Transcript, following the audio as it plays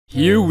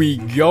Here we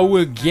go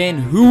again.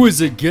 Who is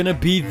it gonna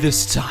be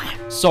this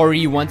time?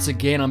 Sorry, once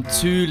again, I'm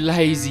too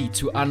lazy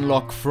to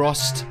unlock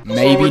Frost.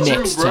 Maybe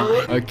next time.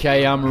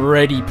 Okay, I'm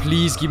ready.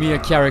 Please give me a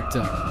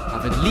character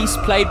I've at least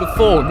played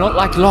before, not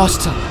like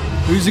last time.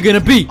 Who's it gonna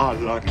be? I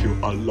like you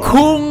a lot.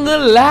 Kung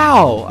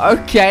Lao.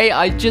 Okay,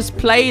 I just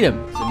played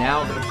him. So now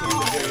I'm gonna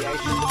put the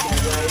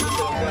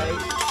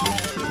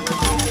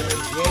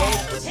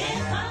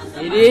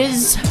variation. It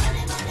is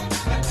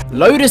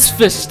Lotus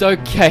Fist.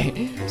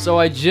 Okay, so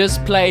I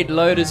just played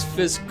Lotus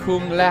Fist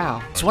Kung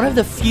Lao. It's one of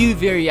the few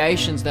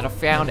variations that I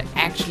found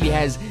actually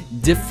has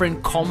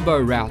different combo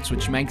routes,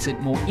 which makes it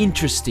more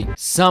interesting.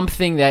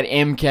 Something that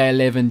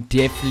Mk11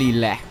 definitely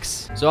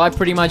lacks. So I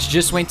pretty much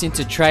just went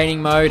into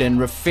training mode and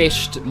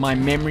refreshed my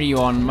memory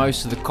on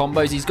most of the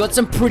combos. He's got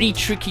some pretty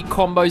tricky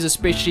combos,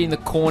 especially in the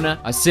corner.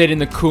 I said in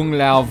the Kung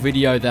Lao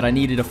video that I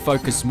needed to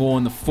focus more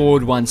on the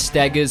forward one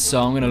staggers,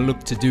 so I'm gonna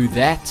look to do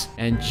that.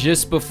 And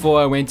just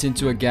before I went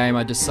into a game,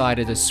 I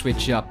decided to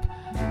switch up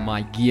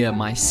my gear,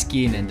 my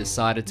skin, and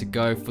decided to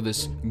go for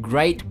this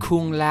Great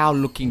Kung Lao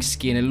looking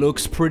skin. It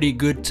looks pretty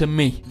good to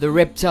me. The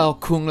reptile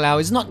Kung Lao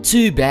is not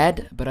too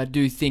bad, but I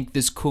do think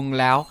this Kung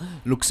Lao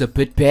looks a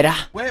bit better.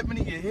 What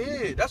happened to your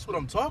head? That's what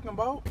I'm talking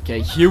about.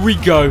 Okay, here we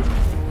go.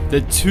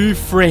 The two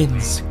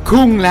friends,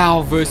 Kung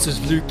Lao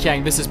versus Liu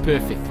Kang. This is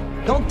perfect.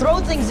 Don't throw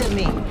things at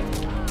me.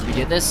 Did we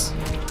get this?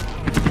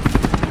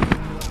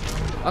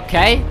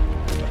 Okay.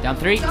 Down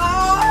three.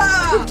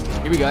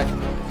 Here we go.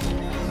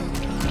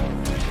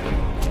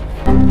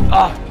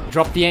 Ah,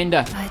 drop the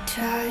ender. I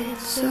tried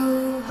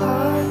so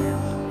hard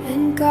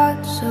and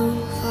got so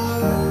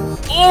far.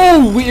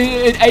 Oh,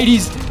 we at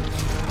 80s.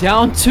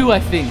 Down two,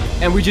 I think.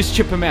 And we just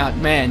chip him out.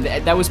 Man,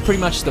 that was pretty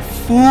much the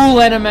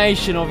full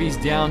animation of his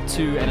down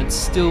two, and it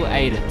still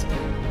ate it.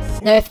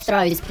 Nerf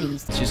throws,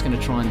 please. It's just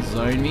gonna try and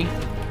zone me.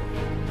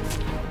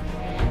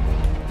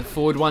 The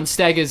forward one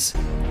staggers.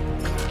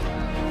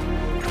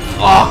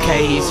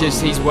 Okay,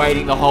 he's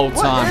waiting the whole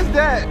time. What is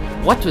that?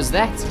 What was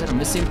that? Is that a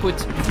misinput?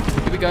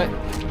 Here we go.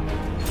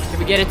 Can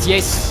we get it?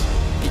 Yes.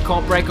 He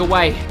can't break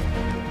away.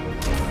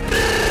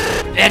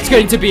 That's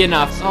going to be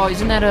enough. Oh,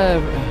 isn't that a...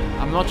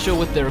 I'm not sure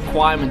what the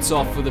requirements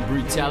are for the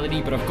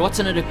brutality, but I've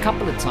gotten it a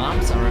couple of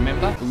times, I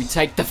remember. We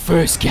take the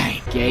first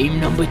game.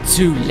 Game number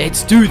 2.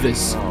 Let's do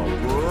this. Oh,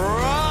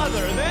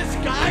 brother, this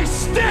guy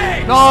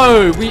stinks!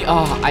 No,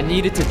 I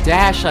needed to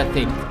dash, I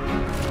think.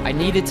 I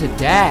needed to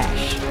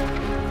dash.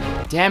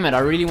 Damn it, I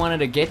really wanted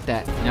to get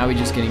that. Now we're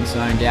just getting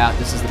zoned out.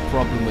 This is the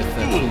problem with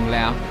Kung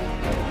Lao.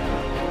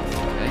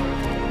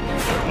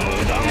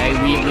 Okay,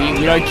 we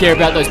don't care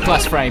about those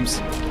plus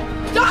frames.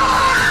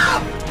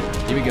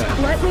 Here we go.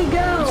 Let me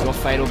go. He's got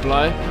fatal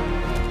blow.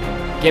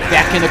 Get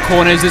back in the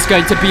corner. Is this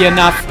going to be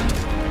enough?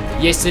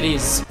 Yes, it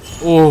is.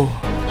 Oh.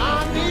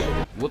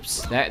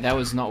 Whoops, that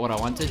was not what I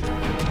wanted.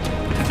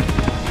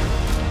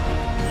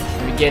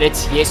 Can we get it?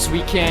 Yes,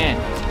 we can.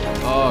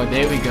 Oh,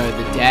 there we go.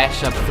 The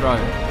dash up throw.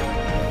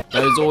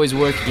 Those always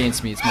work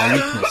against me. It's my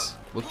weakness.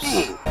 Whoops.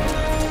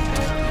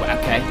 Well,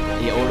 okay.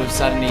 Yeah, all of a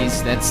sudden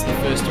that's the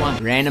first one.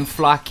 Random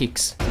fly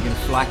kicks. He's gonna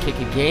fly kick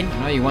again.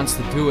 No, he wants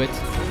to do it.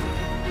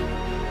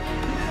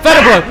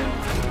 Fatal blow!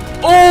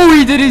 Oh,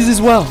 he did his as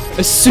well.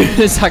 As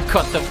soon as I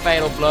got the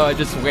fatal blow, I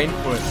just went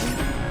for it.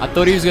 I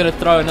thought he was gonna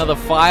throw another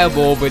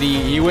fireball, but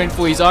he went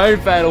for his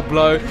own fatal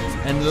blow.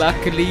 And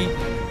luckily,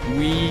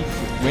 we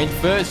went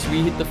first.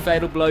 We hit the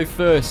fatal blow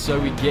first, so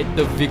we get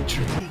the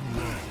victory.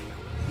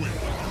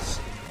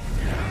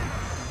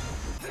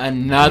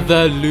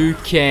 Another Liu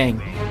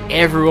Kang.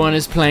 Everyone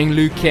is playing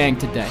Liu Kang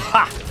today.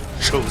 Ha!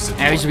 Chosen.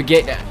 As we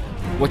get,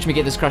 watch me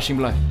get this crushing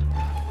blow.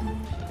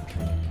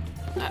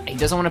 He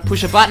doesn't want to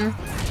push a button.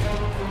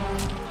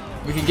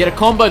 We can get a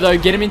combo though.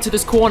 Get him into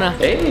this corner.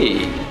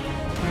 Hey.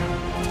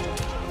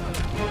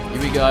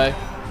 Here we go.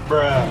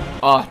 Bruh.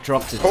 Oh,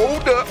 dropped it.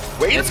 Hold up.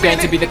 Wait It's a going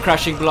minute. to be the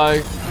crushing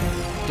blow.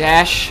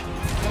 Dash.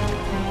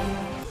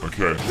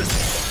 Okay.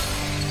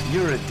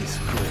 You're a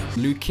disgrace.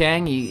 Liu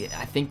Kang.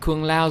 I think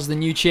Kung Lao's the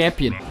new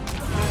champion.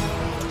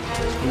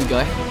 Here we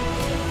go.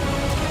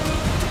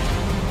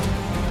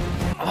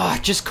 Oh, I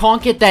just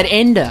can't get that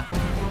ender.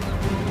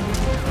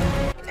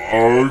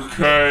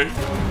 Okay.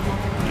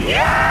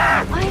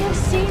 I have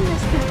seen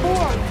this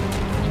before.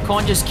 You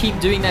can't just keep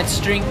doing that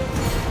string.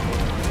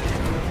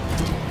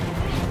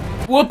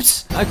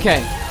 Whoops.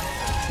 Okay.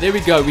 There we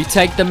go. We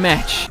take the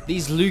match.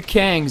 These Liu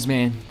Kangs,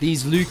 man.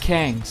 These Liu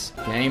Kangs.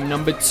 Game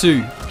number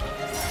 2.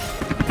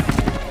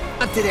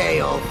 Not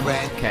today, old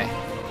friend. Okay.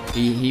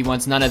 He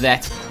wants none of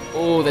that.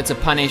 Oh, that's a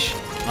punish.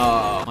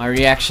 Oh, my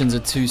reactions are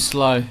too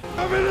slow.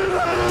 Here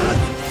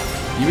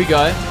we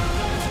go.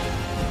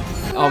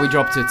 Oh, we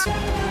dropped it.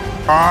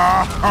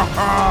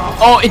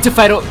 Oh, into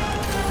fatal.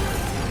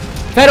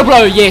 Fatal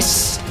blow,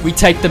 yes. We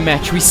take the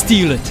match. We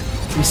steal it.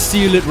 We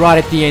steal it right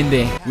at the end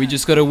there. We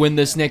just got to win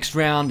this next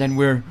round and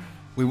we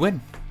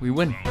win. We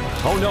win.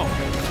 Oh no.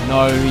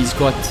 No, he's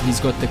got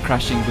the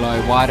crushing blow.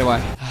 Why do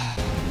I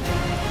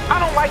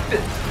don't like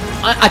this.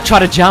 I try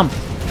to jump.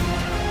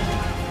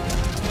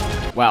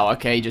 Wow,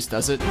 okay, he just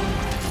does it.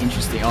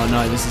 Interesting. Oh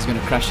no, this is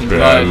gonna crash and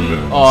Balance.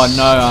 blow. Oh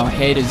no, our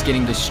head is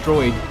getting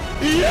destroyed.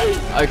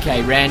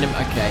 Okay, random.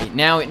 Okay,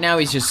 now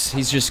he's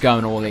just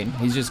going all in.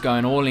 He's just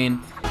going all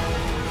in.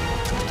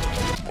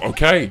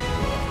 Okay.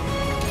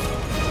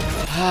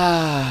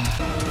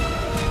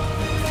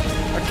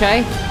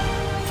 Okay.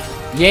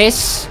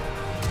 Yes.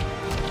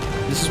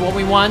 This is what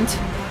we want.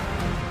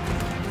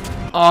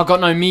 Oh, I got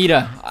no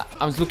meter.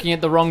 I was looking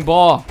at the wrong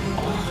bar.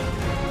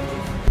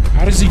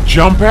 How does he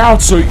jump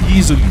out so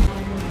easily?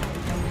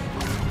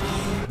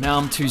 Now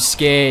I'm too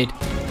scared.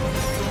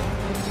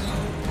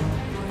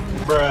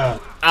 Bruh.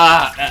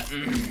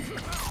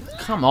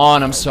 Come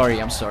on, I'm sorry.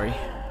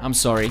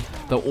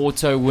 The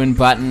auto win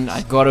button,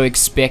 I gotta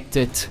expect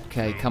it.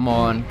 Okay, come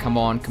on,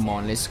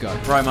 let's go.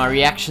 Bro, my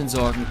reactions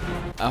are...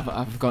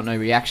 I've got no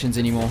reactions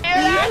anymore. Here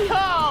I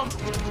come!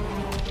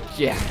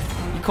 Yeah,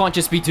 you can't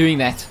just be doing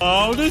that.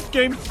 Oh, this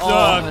game sucks.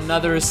 Oh,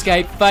 another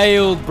escape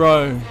failed,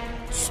 bro.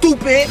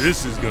 Stupid!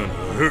 This is gonna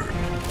hurt.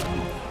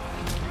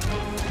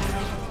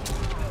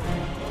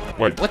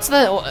 Wait. What's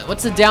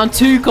the down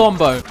 2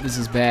 combo? This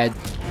is bad.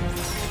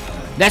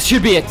 That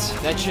should be it.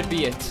 That should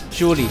be it.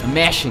 Surely. I'm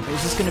mashing.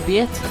 Is this gonna be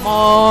it? Come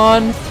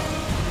on.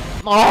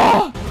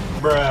 Oh!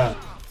 Bruh.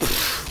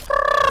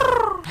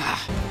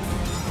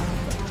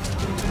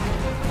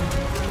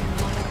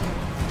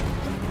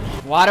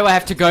 Why do I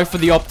have to go for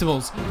the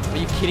optimals? Are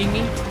you kidding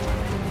me?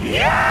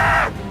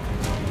 Yeah!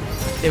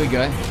 There we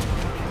go.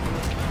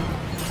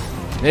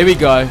 There we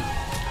go.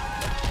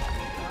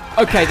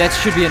 Okay, that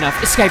should be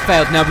enough. Escape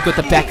failed. Now we got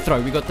the back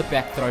throw.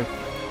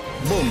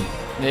 Boom.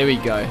 There we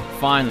go.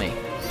 Finally.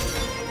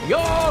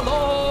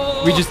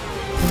 YOLO! We just...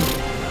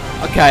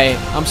 Okay,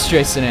 I'm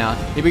stressing out.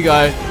 Here we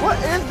go. What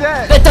is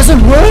that? That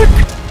doesn't work!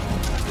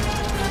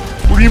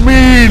 What do you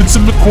mean? It's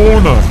in the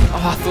corner.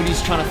 Oh, I thought he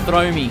was trying to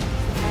throw me.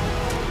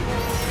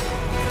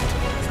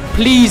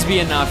 Please be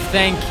enough.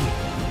 Thank you.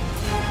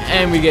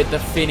 And we get the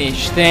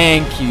finish.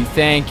 Thank you.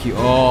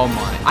 Oh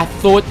my. I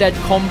thought that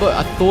combo...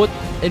 I thought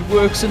it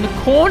works in the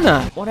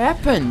corner. What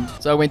happened?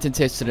 So I went and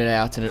tested it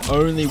out, and it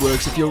only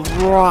works if you're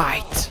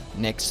right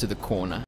next to the corner.